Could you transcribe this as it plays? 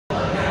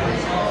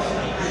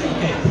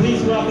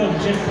Please welcome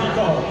Jim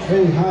Cunkle.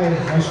 Hey, hi.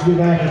 Nice to be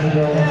back at the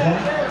Dragonfly.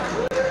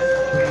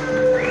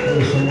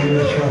 There's some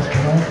weird stuff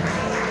tonight.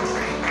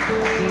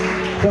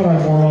 Thought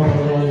I'd warm up a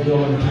little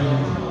Dylan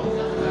tune.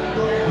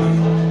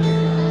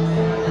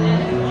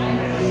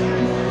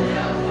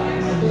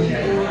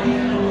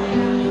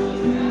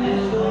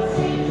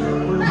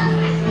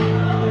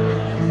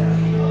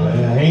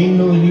 There ain't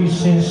no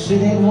use in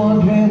sitting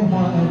wondering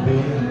why,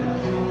 baby.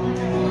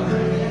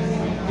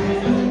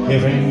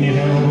 If you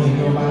know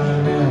your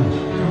mind now.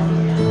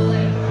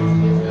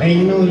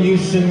 Ain't no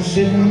use in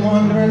sitting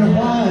wondering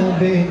why,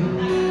 babe.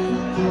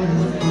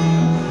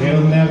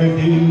 It'll never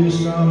do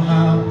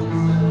somehow.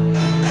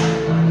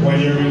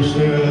 When your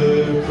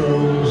rooster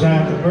crows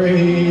at the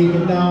break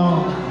of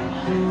dawn,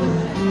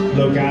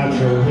 look out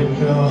your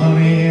window,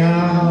 honey,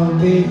 I'll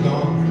be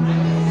gone.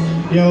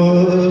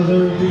 You're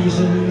the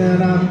reason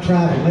that I'm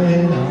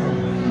traveling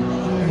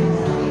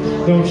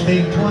on. Don't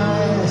think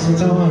twice,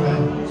 it's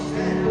alright.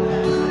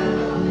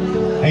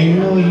 Ain't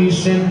no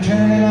use in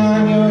turning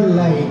on your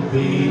light,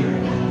 babe.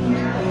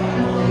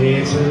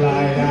 It's a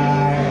light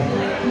I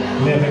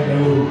never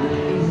know.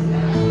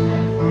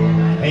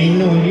 Ain't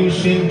no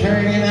use in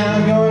turning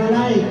on your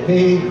light,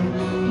 babe,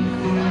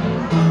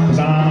 'cause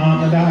I'm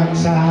on the dark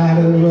side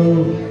of the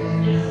road.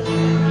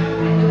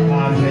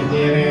 I'm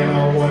forgetting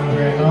or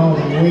wondering all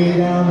the way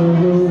down the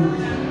road.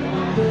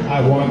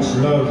 I once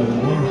loved a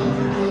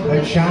woman,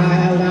 a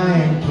child I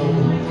am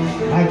told.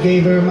 I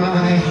gave her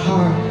my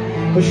heart,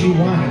 but she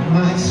wanted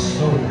my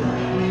soul.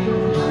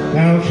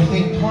 Now don't you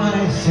think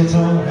twice, it's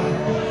alright.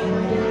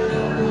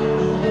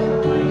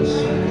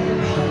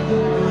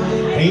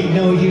 Ain't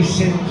no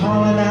use in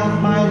calling out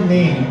my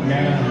name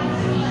now,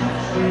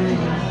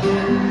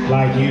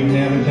 like you've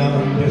never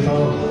done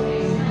before.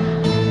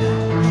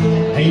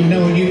 Ain't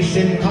no use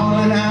in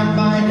calling out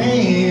my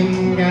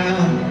name,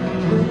 God,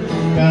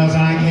 'cause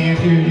I can't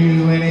hear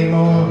you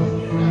anymore.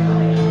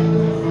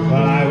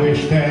 Well, I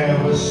wish there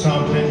was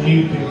something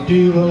you could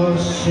do or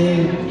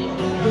say.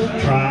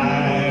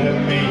 Try to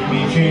make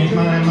me change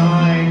my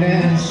mind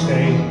and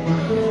stay.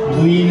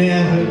 We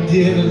never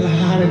did a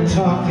lot of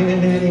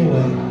talking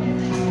anyway.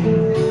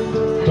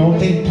 Don't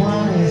think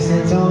twice,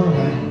 it's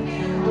alright.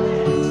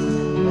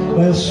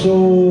 Well, so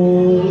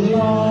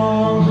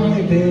long,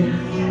 honey, babe.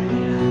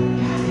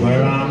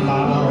 Where I'm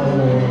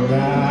bound,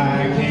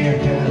 I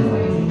can't tell.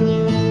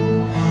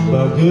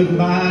 But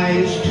goodbye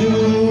is too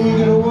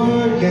good a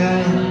word,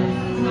 guy.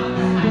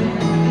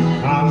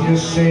 I'll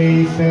just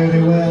say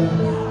fairly well.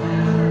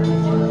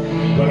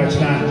 But it's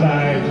not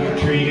like you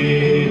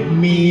treated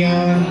me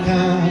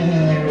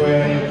unkind.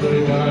 Well, you could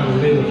have done a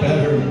little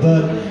better,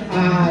 but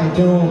I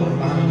don't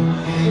mind.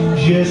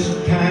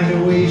 Just kind of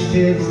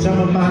wasted some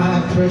of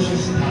my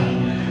precious time.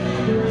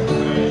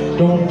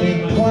 Don't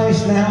think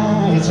twice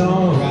now, it's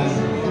alright.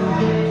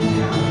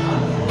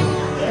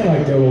 I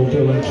like that old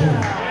Dylan too.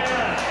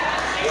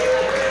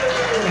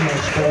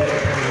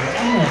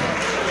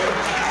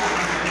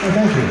 Oh,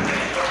 thank you.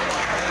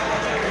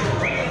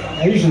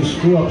 I usually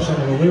screw up some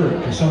of the lyric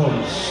because some of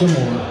it's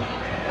similar.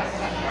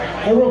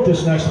 I wrote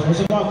this next one.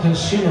 It's about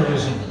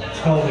consumerism. It's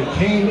called It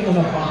Came in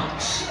a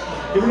Box.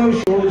 You ever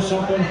notice you order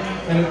something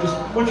and it just,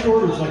 what you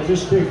order is like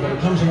this big, but it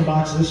comes in a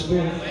box this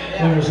big,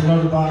 then there's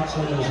another box,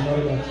 then there's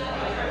another box.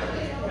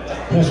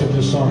 That's what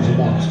this song's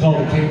about. It's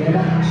called It Came in a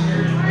Box.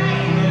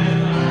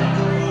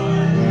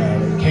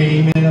 Well, it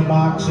came in a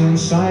box,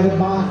 inside a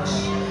box,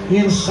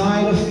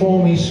 inside a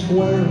foamy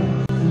square.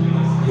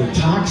 The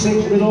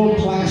toxic little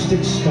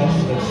plastic stuff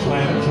that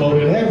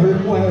floated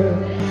everywhere.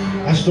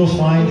 I still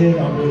find it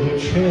under the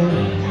chair.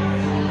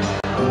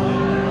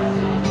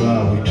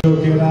 Well, we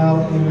took it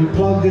out and we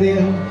plugged it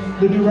in.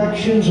 The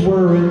directions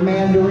were in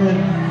Mandarin.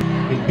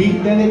 It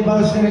beeped and it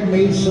buzzed and it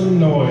made some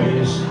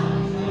noise.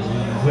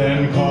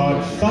 Then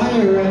caught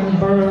fire and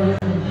burned.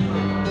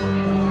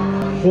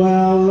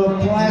 Well, the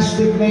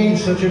plastic made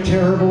such a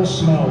terrible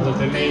smell that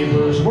the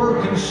neighbors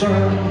were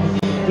concerned.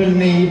 The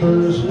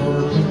neighbors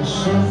were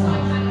concerned.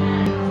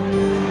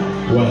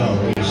 Well,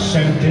 we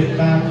sent it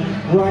back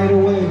right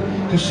away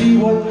to see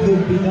what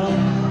could be done.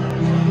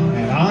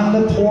 And on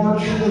the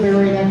porch the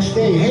very next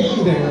day,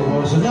 hey, there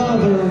was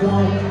another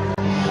one.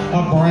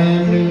 A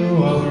brand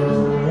new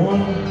other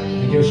one.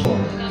 And guess what?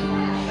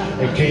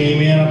 It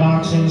came in a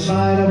box,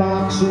 inside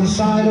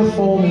a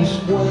foamy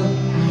square.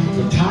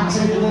 The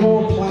toxic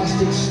little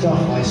plastic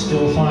stuff I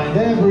still find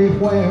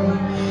everywhere.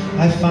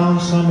 I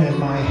found some in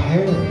my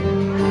hair.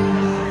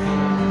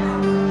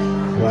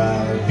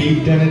 Well, it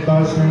beeped and it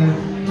buzzed and it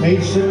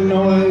made some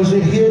noise.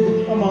 It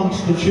hid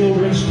amongst the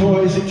children's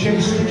toys. It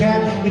chased the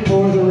cat, it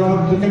tore the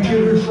rug, the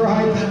computer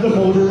fried, the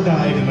motor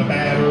died, and the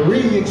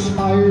battery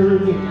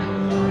expired.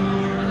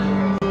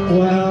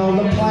 Well,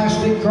 the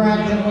plastic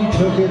cracked and we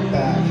took it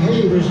back.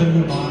 Hey, there's a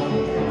new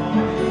model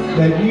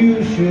that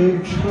you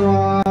should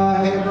try.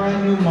 A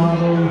brand new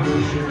model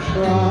you should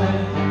try.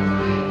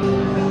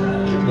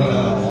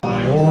 Well,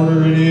 I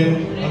ordered it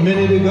a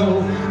minute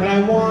ago and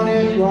I want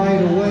it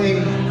right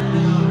away.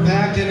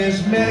 Packed in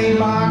as many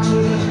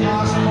boxes as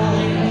possible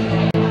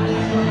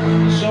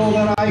so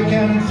that I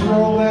can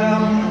throw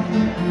them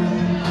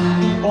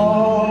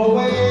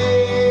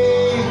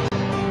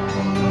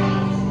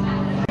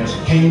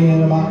came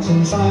in a box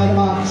inside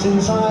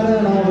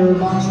another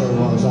box. There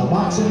was a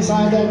box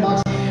inside that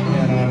box,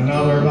 and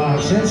another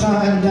box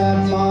inside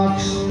that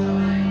box.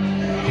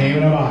 Came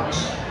in a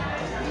box.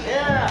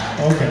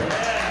 Yeah. Okay.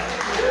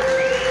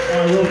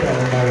 I wrote that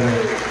one, by the way.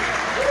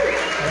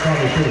 I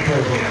probably should have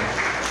told you.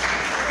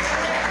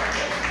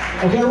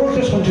 Okay, I wrote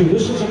this one too.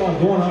 This is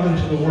about going out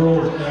into the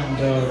world and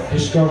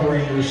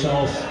discovering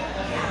yourself,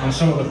 and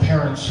some of the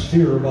parents'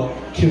 fear about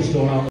kids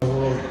going out in the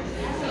world.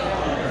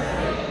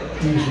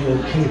 Easy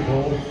old Cape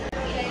Hole.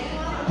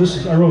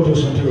 I wrote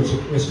this one too.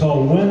 It's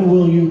called "When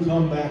Will You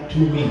Come Back to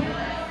Me?"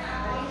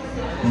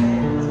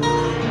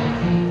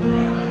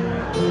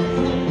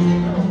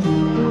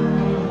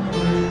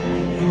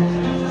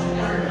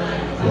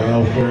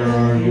 Well, where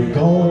are you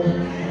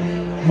going,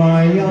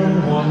 my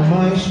young one,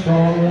 my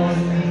strong one?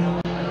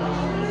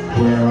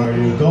 Where are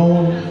you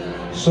going,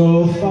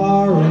 so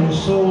far and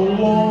so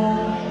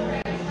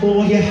long?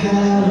 Will you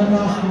have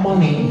enough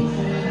money,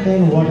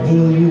 and what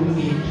will you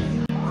eat?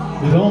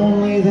 With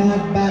only that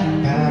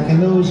backpack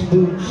and those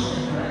boots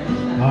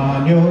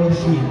on your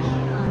feet.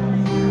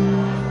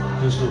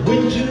 'Cause the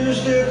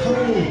winters, they're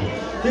cold,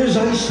 there's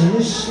ice and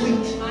there's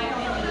sleet,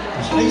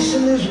 there's ice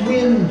and there's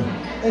wind,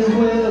 and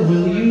where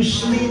will you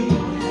sleep?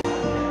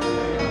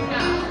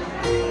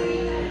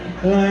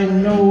 And I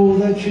know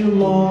that you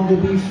long to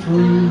be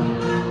free.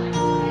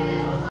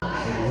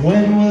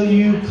 When will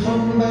you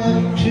come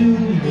back to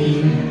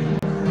me?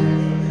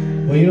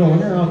 Well, you know, when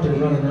you're out there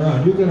running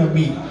around, you're going to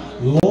meet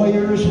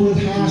lawyers with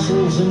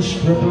hassles and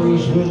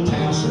strippers with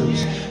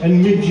tassels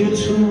and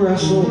midgets who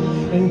wrestle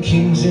and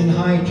kings in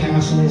high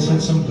castles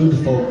and some good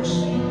folks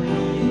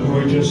who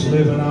are just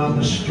living on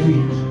the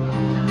street.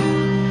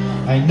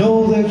 I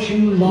know that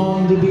you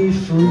long to be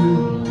free.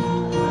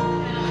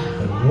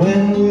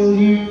 When will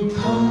you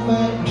come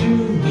back to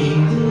me?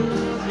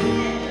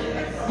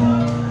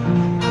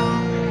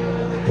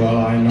 Well,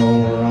 I know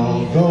where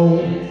I'll go,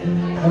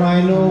 and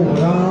I know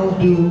what I'll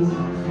do.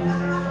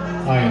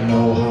 I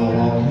know how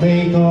I'll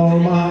make all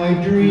my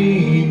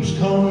dreams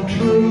come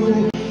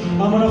true.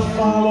 I'm gonna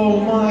follow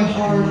my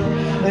heart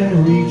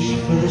and reach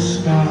for the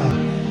sky.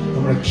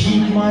 I'm gonna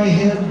keep my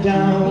head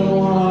down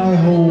while I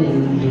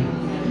hold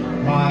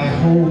my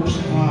hopes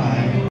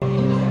high.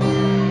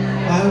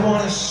 I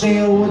want to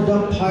sail with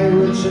the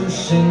pirates and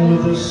sing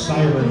with the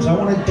sirens. I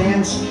want to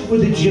dance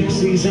with the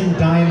gypsies and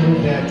dine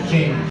with that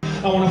king.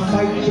 I want to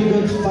fight the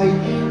good fight,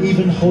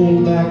 even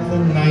hold back the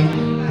night.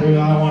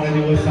 I want to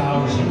do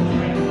 1,000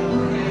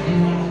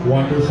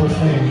 wonderful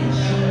things.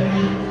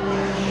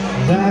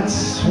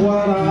 That's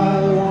what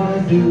I want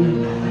to do.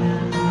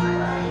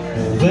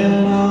 Well, then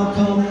I'll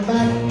come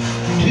back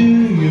to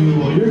you.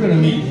 Well, you're going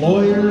to meet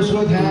lawyers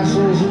with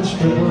hassles and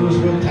strippers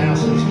with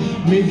tassels,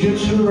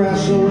 midgets who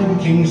wrestle and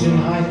kings in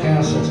high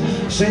castles.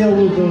 Sail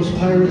with those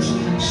pirates,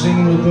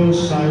 sing with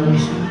those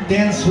sirens,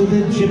 dance with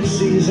the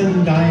gypsies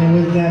and dine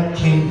with that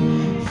king.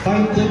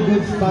 Fight the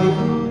good fight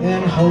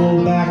and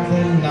hold back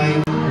the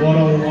night. What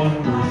a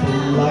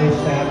wonderful life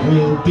that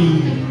will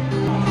be.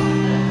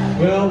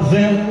 Well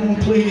then,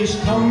 please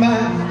come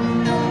back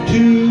to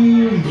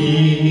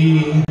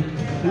me.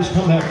 Please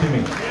come back to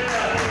me.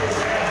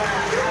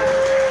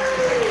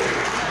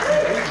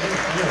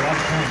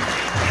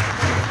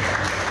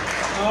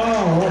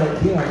 Oh, what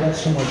again? I got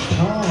so much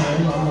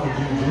time. I'm going to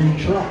do Green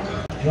Truck.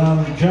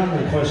 John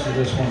requested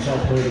this one, so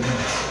I'll play it again.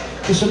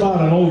 It's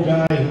about an old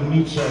guy who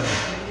meets a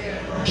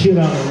kid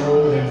on the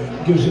road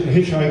and gives it a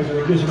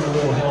hitchhiker, gives him a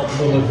little help,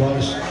 a little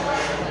advice.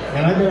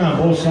 And I've been on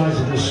both sides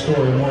of this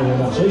story more than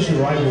once. I used to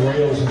ride the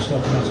rails and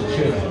stuff when I was a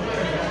kid.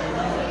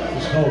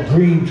 It's called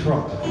Green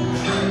Truck.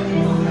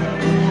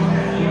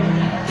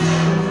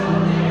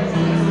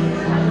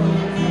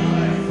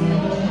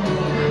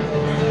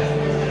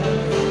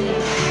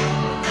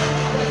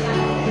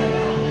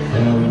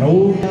 An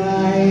old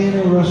guy in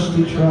a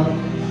rusty truck,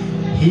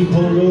 he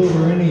pulled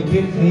over and he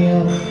picked me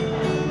up.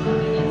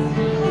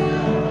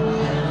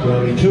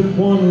 Well, he took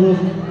one look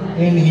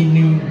and he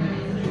knew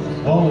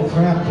all the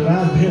crap that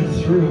I've been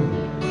through.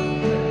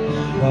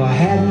 Well, I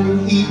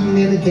hadn't eaten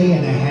in a day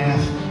and a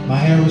half. My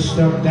hair was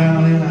stuck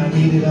down and I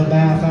needed a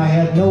bath. I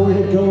had nowhere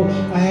to go,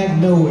 I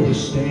had nowhere to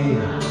stay.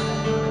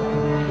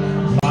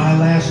 My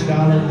last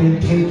dollar had been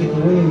taken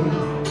away.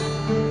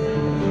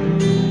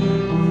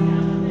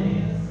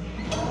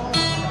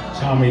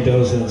 Tommy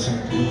does that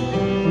something.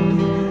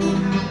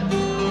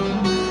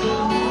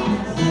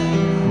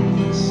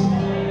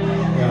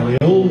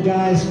 The old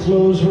guy's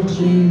clothes were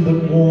clean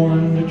but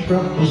worn. The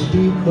truck was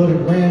deep but it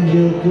ran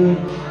real good.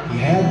 He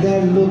had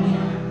that look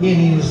in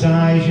his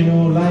eyes, you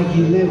know, like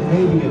he lived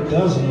maybe a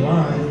dozen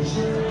lives.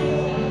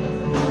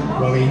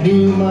 Well, he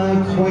knew my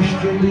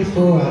question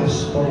before I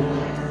spoke,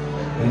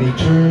 and he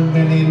turned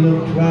and he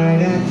looked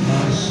right at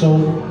my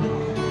soul.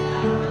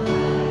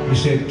 He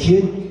said,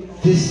 "Kid,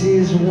 this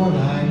is what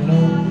I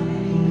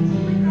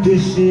know.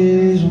 This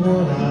is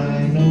what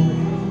I know.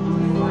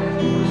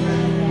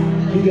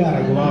 You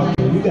gotta go out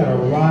there, you gotta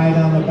ride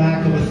on the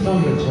back of a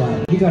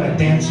thundercloud. You gotta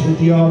dance with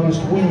the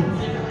August wind.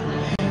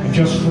 And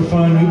just for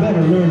fun, you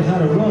better learn how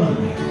to run.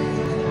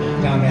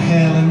 down to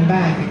hell and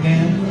back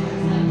again,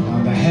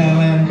 down to hell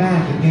and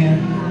back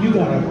again. You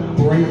gotta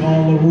break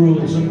all the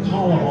rules and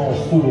call them all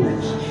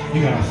fools.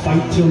 You gotta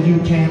fight till you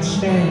can't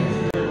stand.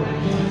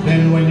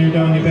 Then when you're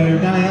done, you better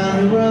die on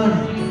the run.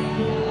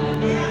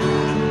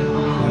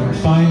 And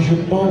find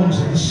your bones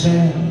in the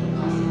sand.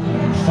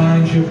 And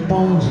find your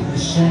bones in the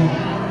sand.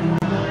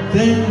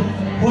 Then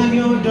when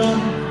you're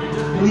done,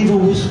 leave a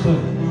whisper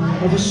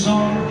of a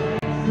song.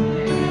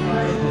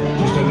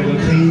 Just a little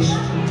taste,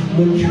 a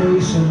little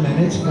trace, and then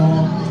it's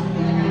gone.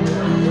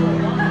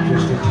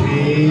 Just a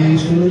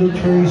taste, a little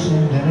trace,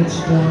 and then it's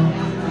done.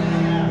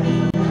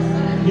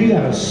 You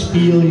gotta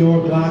spiel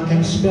your Glock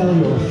and spell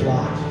your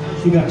flock.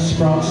 You gotta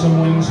sprout some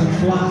wings and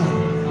fly.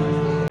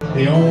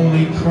 The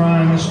only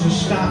crime is to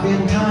stop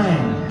in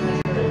time.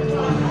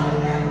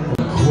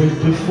 Or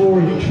quit before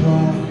you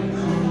try.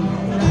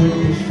 Or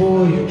quit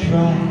before you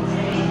try.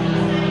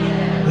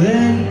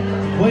 Then,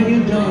 when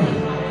you're done,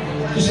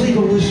 just leave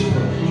a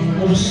whisper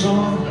of a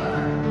song.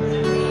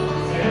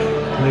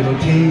 A little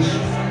taste,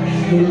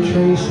 a little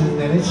trace, and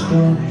then it's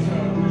done.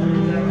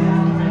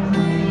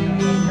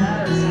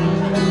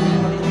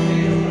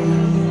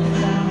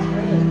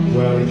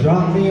 Well, he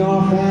dropped me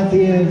off at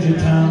the edge of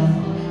town.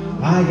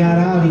 I got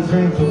out, he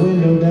cranked the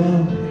window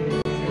down.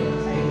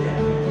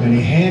 And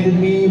he handed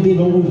me a big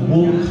old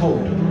wool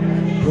coat.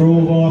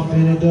 Drove off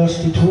in a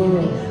dusty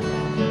twirl.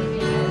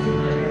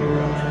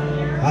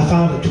 I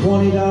found a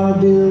 $20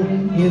 bill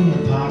in the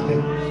pocket,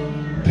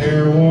 a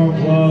pair of warm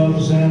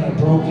gloves and a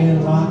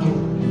broken locket.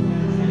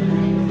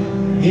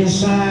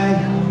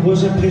 Inside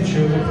was a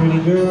picture of a pretty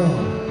girl.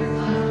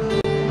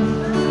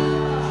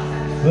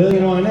 Well, you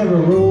know, I never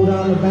rode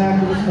on the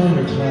back of a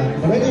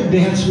thunderclap, but I did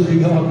dance with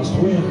the August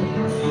wind.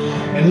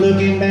 And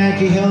looking back,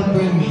 he helped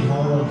bring me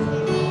home.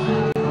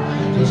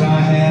 'Cause I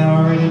had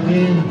already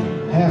been,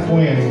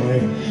 halfway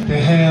anyway, to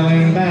hell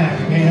and back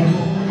again.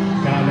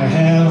 Gone to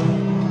hell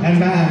and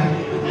back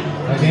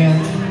again.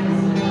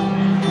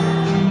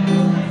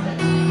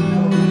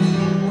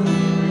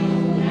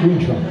 Green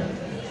trumpet.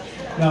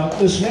 Now,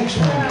 this next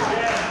one,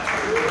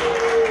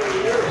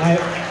 I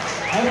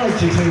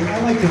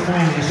like to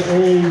find these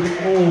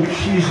old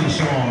cheesy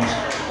songs.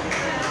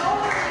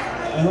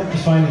 I like to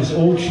find these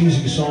old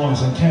cheesy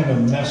songs and kind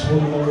of mess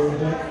with them a little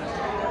bit.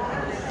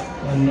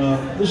 And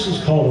this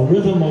is called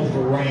 "Rhythm of the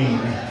Rain."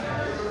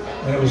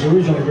 And it was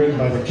originally written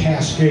by the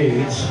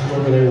Cascades,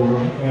 whoever they were,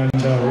 and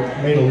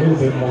made a little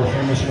bit more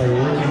famous by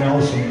Ricky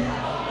Nelson.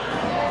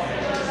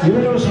 You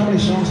ever notice how many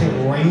songs have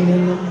rain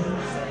in them?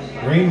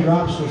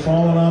 Raindrops are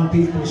falling on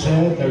people's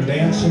head. They're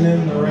dancing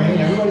in the rain.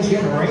 Everybody's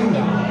getting rained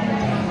on all the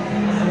time.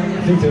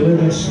 I think they live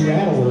in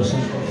Seattle or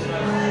something.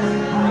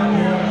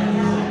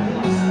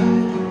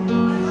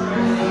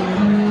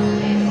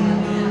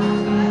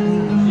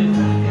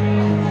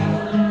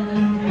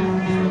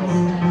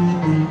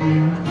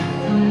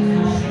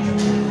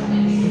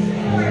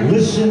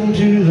 Listen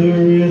to the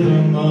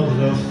rhythm of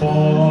the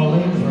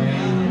falling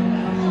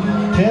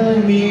rain,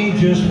 telling me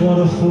just what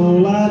a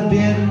fool I've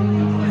been.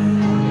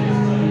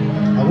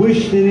 I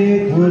wish that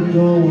it would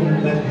go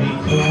and let me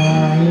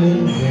cry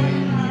in vain.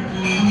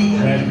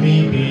 Let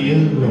me be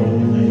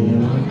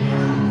alone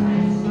again.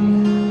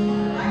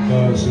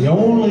 'Cause the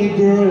only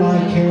girl I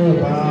care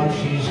about,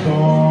 she's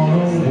gone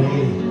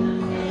away.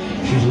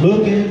 She's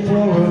looking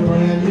for a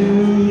brand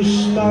new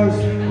start.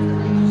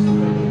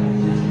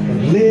 But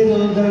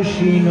little does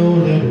she know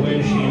that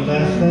when she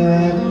left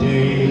that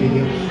day,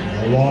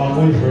 along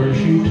with her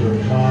she took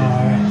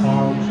my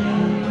heart.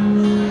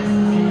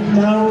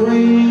 Now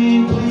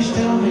rain, please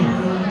tell me,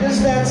 does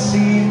that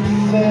seem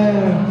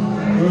fair?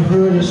 For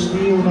her to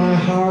steal my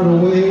heart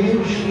away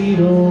and she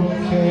don't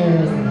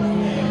care.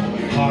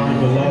 Hard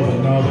to love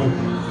another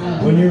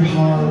when your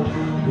heart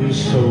is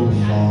so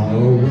far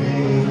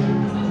away.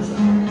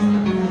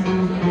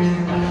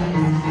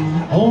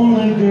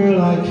 Only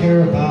girl I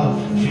care about,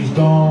 she's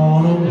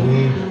gone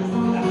away.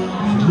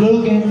 She's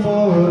looking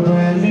for a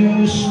brand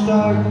new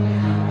start.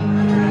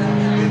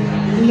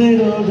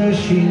 Little does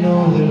she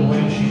know that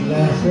when she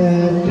left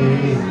that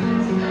day,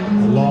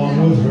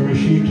 along with her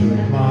she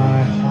took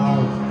my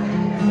heart.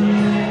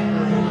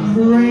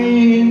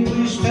 Rain,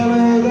 please tell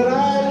her that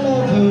I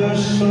love her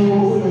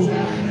so.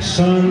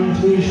 Sun,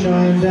 please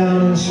shine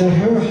down and set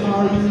her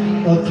heart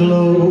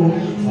aglow.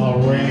 I'll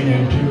rain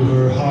into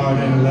her heart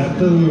and let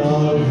the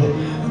love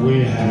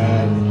we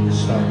had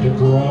start to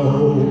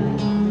grow.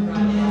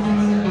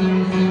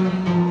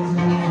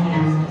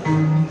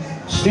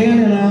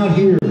 Standing out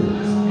here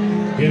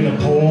in the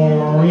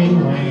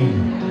pouring rain,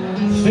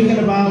 thinking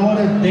about what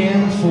a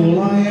damn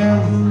fool I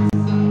am.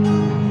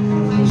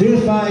 'Cause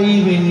if I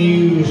even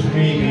used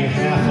maybe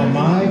half of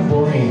my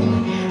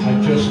brain,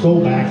 I'd just go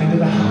back into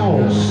the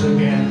house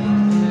again.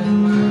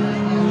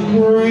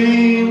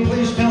 Rain,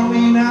 please tell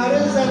me now,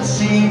 does that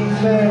seem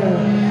fair?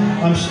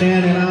 I'm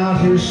standing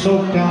out here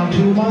soaked down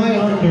to my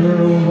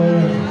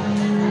underwear.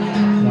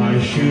 My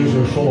shoes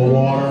are full of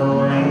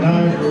water and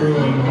I've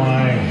ruined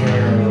my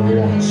hair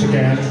once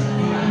again.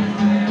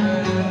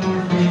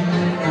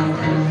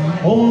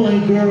 Only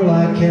girl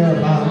I care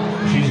about,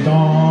 she's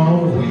gone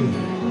away.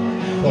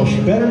 Well,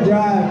 she better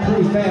drive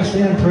pretty fast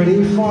and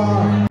pretty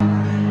far.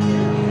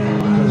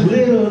 Cause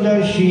little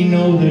does she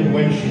know that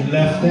when she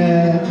left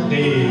that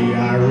day,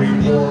 I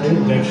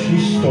reported that she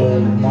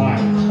stole my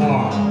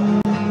car.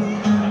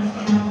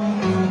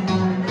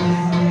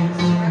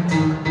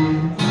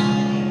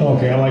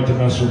 Okay, I like to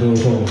mess with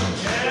those old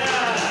ones.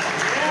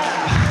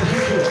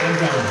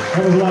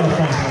 That was a lot of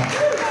fun.